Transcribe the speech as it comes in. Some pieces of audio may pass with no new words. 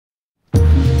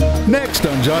Next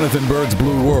on Jonathan Bird's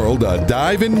Blue World, a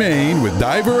dive in Maine with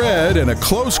Diver Ed and a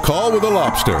close call with a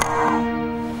lobster.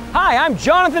 Hi, I'm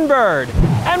Jonathan Bird,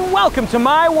 and welcome to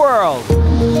my world.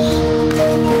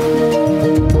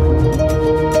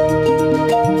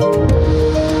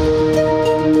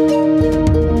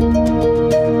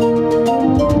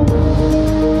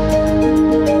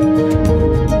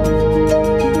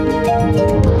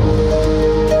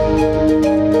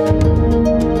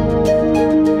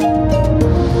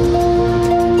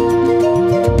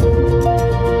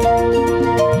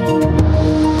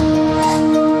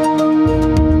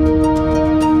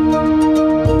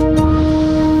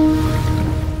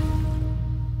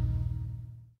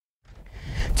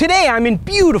 Today I'm in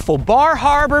beautiful Bar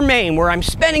Harbor, Maine, where I'm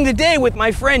spending the day with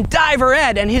my friend Diver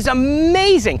Ed and his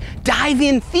amazing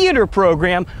dive-in theater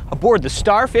program aboard the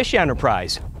Starfish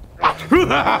Enterprise. I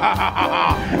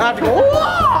have to go,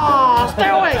 whoa, stay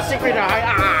away, secret eye.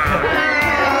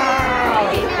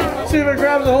 Ah. See if it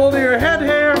grabs a hold of your head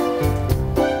here.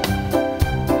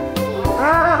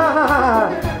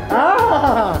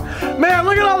 Man,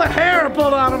 look at all the hair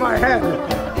pulled out of my head.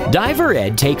 Diver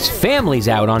Ed takes families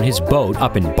out on his boat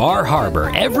up in Bar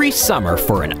Harbor every summer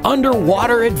for an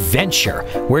underwater adventure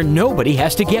where nobody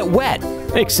has to get wet,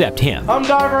 except him. I'm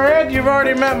Diver Ed. You've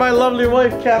already met my lovely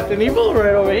wife, Captain Evil,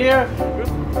 right over here.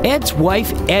 Ed's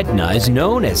wife, Edna, is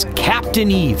known as Captain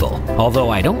Evil, although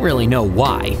I don't really know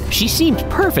why. She seems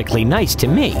perfectly nice to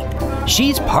me.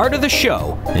 She's part of the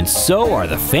show, and so are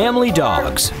the family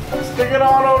dogs. Stick it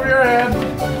on over your head.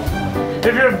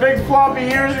 If you have big floppy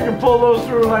ears, you can pull those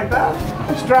through like that.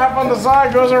 The strap on the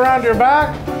side goes around your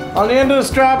back. On the end of the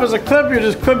strap is a clip. You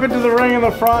just clip it to the ring in the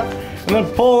front and then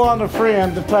pull on the free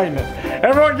end to tighten it.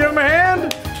 Everyone give him a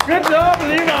hand. Good job,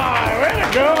 Levi. Way to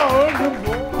go. Good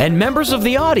boy. And members of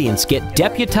the audience get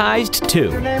deputized too.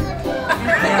 Your name?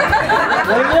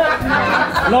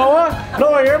 Noah?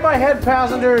 Noah, you're my head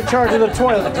passenger in charge of the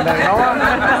toilet today, Noah.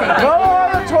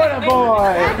 Noah, the toilet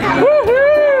boy. Woohoo!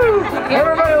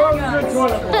 Everybody loves a good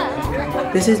toilet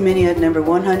boy. This is Minnie at number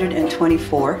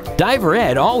 124. Diver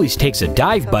Ed always takes a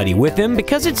dive buddy with him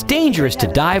because it's dangerous to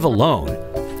dive alone.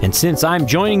 And since I'm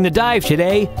joining the dive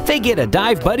today, they get a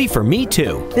dive buddy for me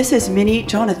too. This is Minnie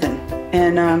Jonathan,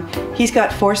 and he's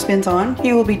got 4 spins on.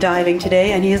 He will be diving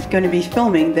today, and he is going to be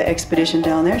filming the expedition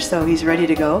down there, so he's ready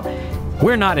to go.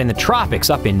 We're not in the tropics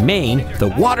up in Maine.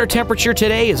 The water temperature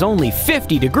today is only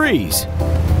 50 degrees.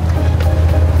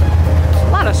 A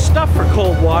lot of stuff for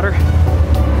cold water.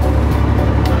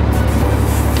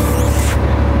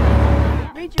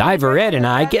 Diver Ed and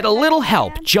I get a little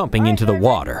help jumping into the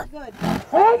water.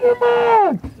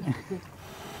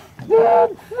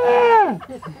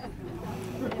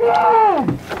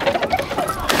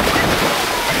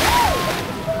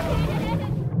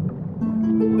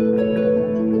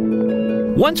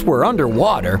 Once we're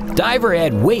underwater, Diver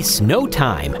Ed wastes no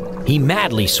time. He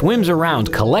madly swims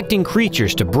around collecting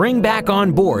creatures to bring back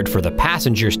on board for the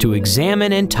passengers to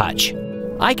examine and touch.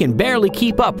 I can barely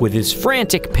keep up with his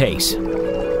frantic pace.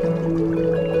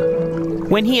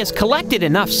 When he has collected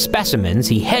enough specimens,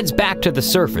 he heads back to the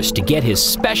surface to get his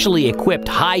specially equipped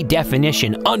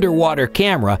high-definition underwater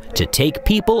camera to take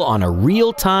people on a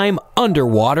real-time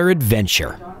underwater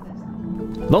adventure.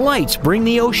 The lights bring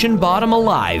the ocean bottom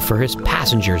alive for his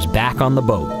passengers back on the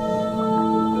boat.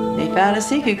 They found a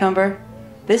sea cucumber.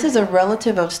 This is a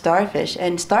relative of starfish,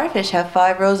 and starfish have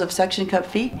 5 rows of suction cup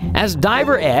feet. As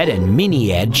Diver Ed and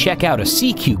Mini Ed check out a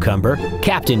sea cucumber,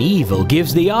 Captain Evil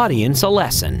gives the audience a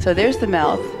lesson. So there's the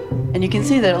mouth, and you can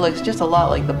see that it looks just a lot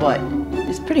like the butt.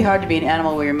 It's pretty hard to be an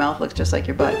animal where your mouth looks just like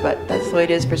your butt, but that's the way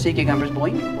it is for sea cucumbers.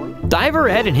 Boing, boing. Diver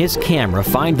Ed and his camera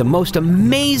find the most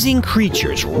amazing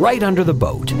creatures right under the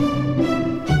boat.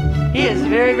 He is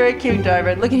very, very cute,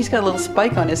 Diver. Look, he's got a little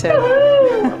spike on his head.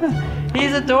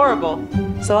 He's adorable.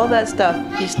 So all that stuff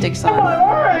he sticks on.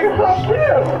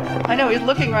 I know, he's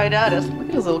looking right at us. Look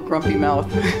at his little grumpy mouth.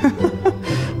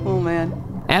 Oh man.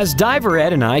 As Diver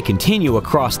Ed and I continue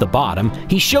across the bottom,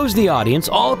 he shows the audience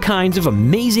all kinds of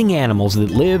amazing animals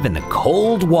that live in the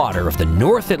cold water of the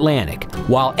North Atlantic,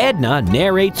 while Edna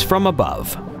narrates from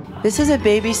above. This is a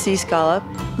baby sea scallop.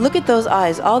 Look at those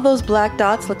eyes. All those black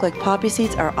dots look like poppy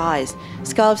seeds are eyes.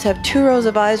 Scallops have 2 rows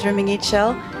of eyes rimming each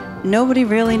shell. Nobody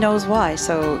really knows why,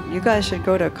 so you guys should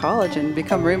go to college and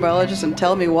become marine biologists and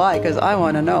tell me why, because I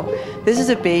want to know. This is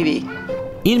a baby.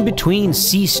 In between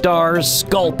sea stars,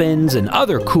 sculpins, and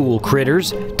other cool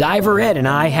critters, Diver Ed and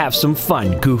I have some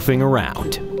fun goofing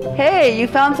around. Hey, you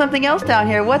found something else down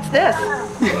here. What's this?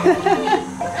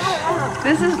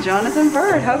 This is Jonathan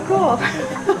Bird. How cool.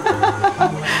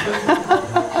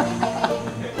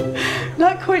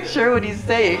 Not quite sure what he's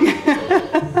saying.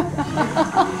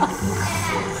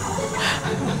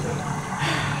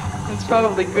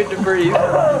 probably good to breathe.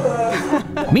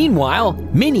 Meanwhile,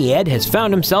 Mini Ed has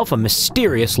found himself a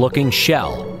mysterious-looking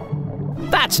shell.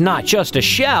 That's not just a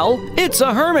shell, it's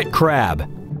a hermit crab.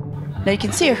 Now you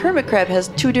can see a hermit crab has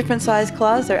 2 different sized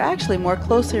claws. They're actually more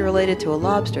closely related to a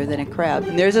lobster than a crab.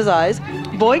 And there's his eyes.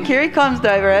 Boink, here he comes,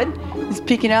 Diver Ed. He's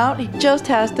peeking out. He just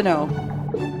has to know.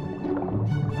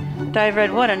 Diver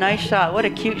Ed, what a nice shot. What a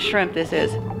cute shrimp this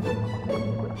is.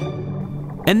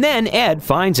 And then Ed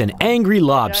finds an angry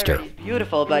lobster. Diver Ed, he's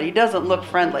beautiful, but he doesn't look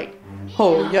friendly.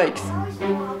 Oh, yikes.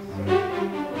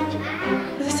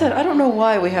 As I said, I don't know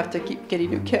why we have to keep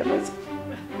getting new cameras.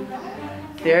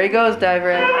 There he goes, Diver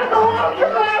Ed.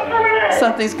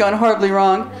 Something's gone horribly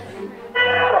wrong.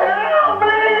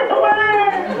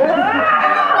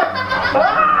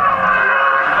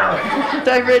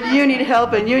 Diver Ed, you need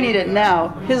help and you need it now.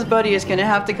 His buddy is going to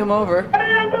have to come over.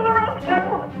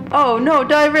 Oh no,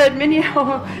 Diver Ed, Mini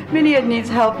Ed needs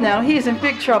help now. He's in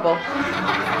big trouble.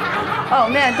 Oh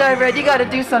man, Diver Ed, you got to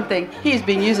do something. He's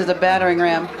being used as a battering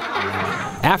ram.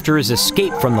 After his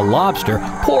escape from the lobster,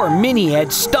 poor Mini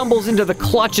Ed stumbles into the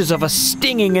clutches of a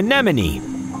stinging anemone.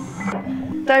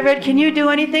 Diver Ed, can you do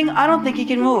anything? I don't think he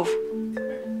can move.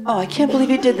 Oh, I can't believe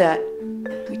he did that.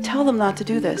 We tell them not to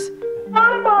do this.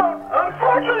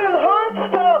 Unfortunately, his heart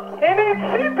stopped. He needs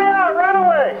CPR right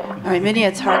away. All right, Mini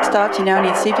Ed's heart stopped. He now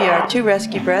needs CPR, 2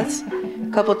 rescue breaths,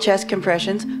 a couple chest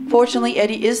compressions. Fortunately,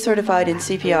 Eddie is certified in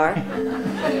CPR.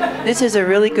 This is a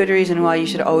really good reason why you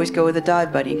should always go with a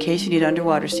dive buddy in case you need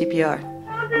underwater CPR.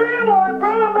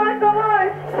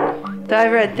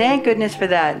 Diver Ed, thank goodness for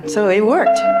that. So it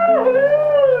worked.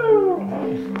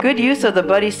 Good use of the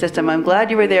buddy system. I'm glad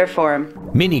you were there for him.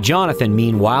 Mini Jonathan,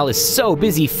 meanwhile, is so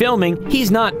busy filming,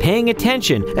 he's not paying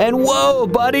attention. And whoa,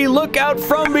 buddy, look out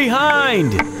from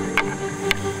behind!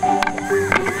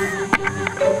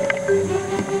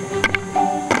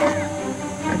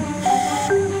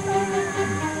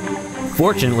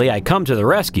 Fortunately, I come to the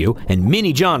rescue, and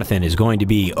Mini Jonathan is going to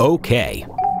be okay.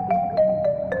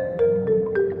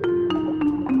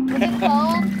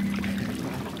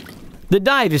 The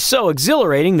dive is so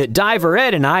exhilarating that Diver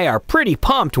Ed and I are pretty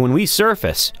pumped when we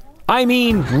surface. I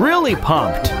mean, really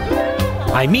pumped.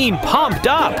 I mean, pumped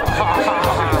up.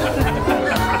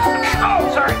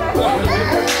 Oh, sorry.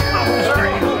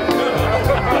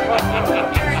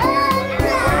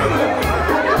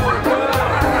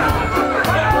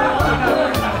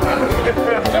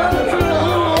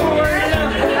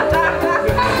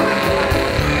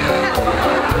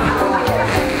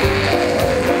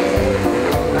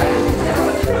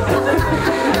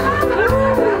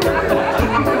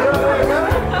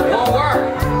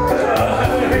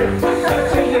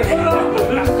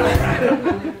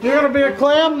 You're gonna be a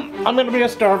clam, I'm gonna be a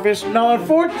starfish. Now,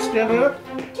 unfortunately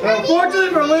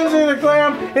for Lindsay the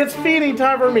clam, it's feeding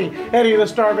time for me, Eddie the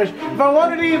starfish. If I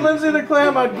wanted to eat Lindsay the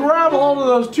clam, I'd grab hold of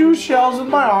those 2 shells in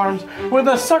my arms with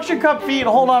a suction cup feet and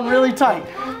hold on really tight.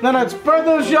 Then I'd spread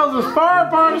those shells as far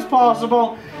apart as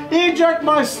possible, eject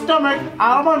my stomach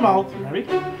out of my mouth. Ready?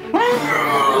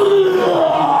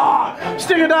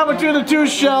 Stick it down between the 2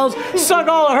 shells, suck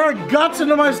all of her guts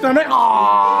into my stomach.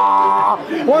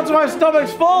 Once my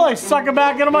stomach's full, I suck it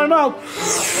back into my mouth.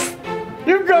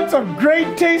 You've got some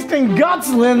great tasting guts,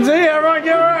 Lindsay. Everyone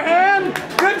give her a hand.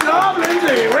 Good job,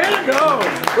 Lindsay. Way to go.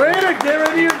 Way to get rid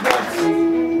of your guts.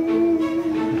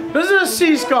 This is a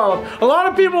sea scallop. A lot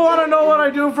of people want to know what I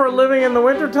do for a living in the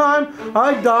wintertime.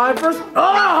 I dive for...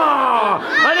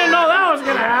 I didn't know that was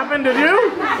going to happen, did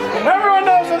you? Everyone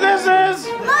knows what this is.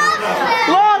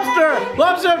 Lobster.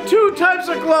 Lobsters have 2 types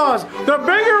of claws. The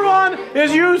bigger one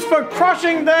is used for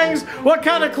crushing things. What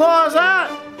kind of claw is that?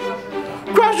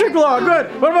 Crusher claw, good.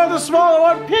 What about the smaller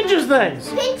one? Pinches things.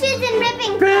 Pinches and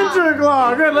ripping claw. Pincher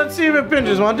claw, good. Let's see if it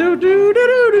pinches. 1, 2, 2, 2,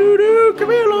 2, 2.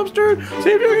 Come here, lobster.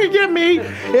 See if you can get me.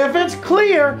 If it's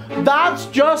clear, that's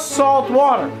just salt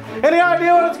water. Any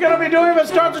idea what it's going to be doing if it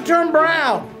starts to turn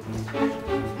brown?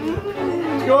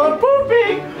 It's going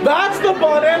pooping. That's the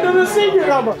butt end of the sea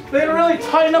cucumber. They really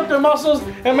tighten up their muscles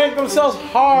and make themselves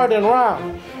hard and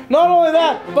round. Not only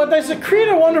that, but they secrete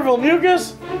a wonderful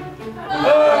mucus.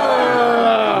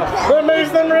 That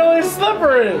makes them really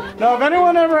slippery. Now, if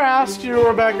anyone ever asks you,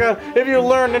 Rebecca, if you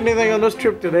learned anything on this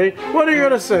trip today, what are you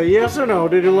going to say? Yes or no?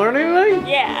 Did you learn anything?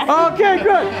 Yeah. Okay,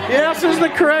 good. Yes is the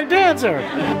correct answer.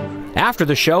 After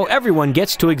the show, everyone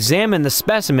gets to examine the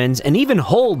specimens and even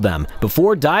hold them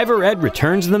before Diver Ed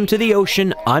returns them to the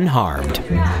ocean unharmed.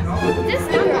 This is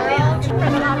the real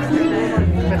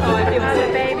Oh, if it was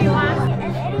a baby one?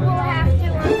 And Eddie will have to,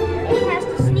 he has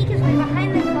to sneak his way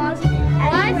behind the claws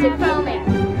as he's foaming.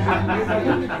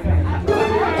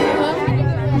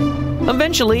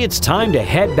 Eventually, it's time to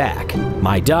head back.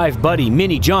 My dive buddy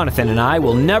Minnie Jonathan and I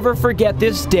will never forget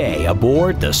this day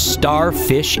aboard the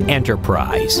Starfish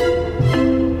Enterprise.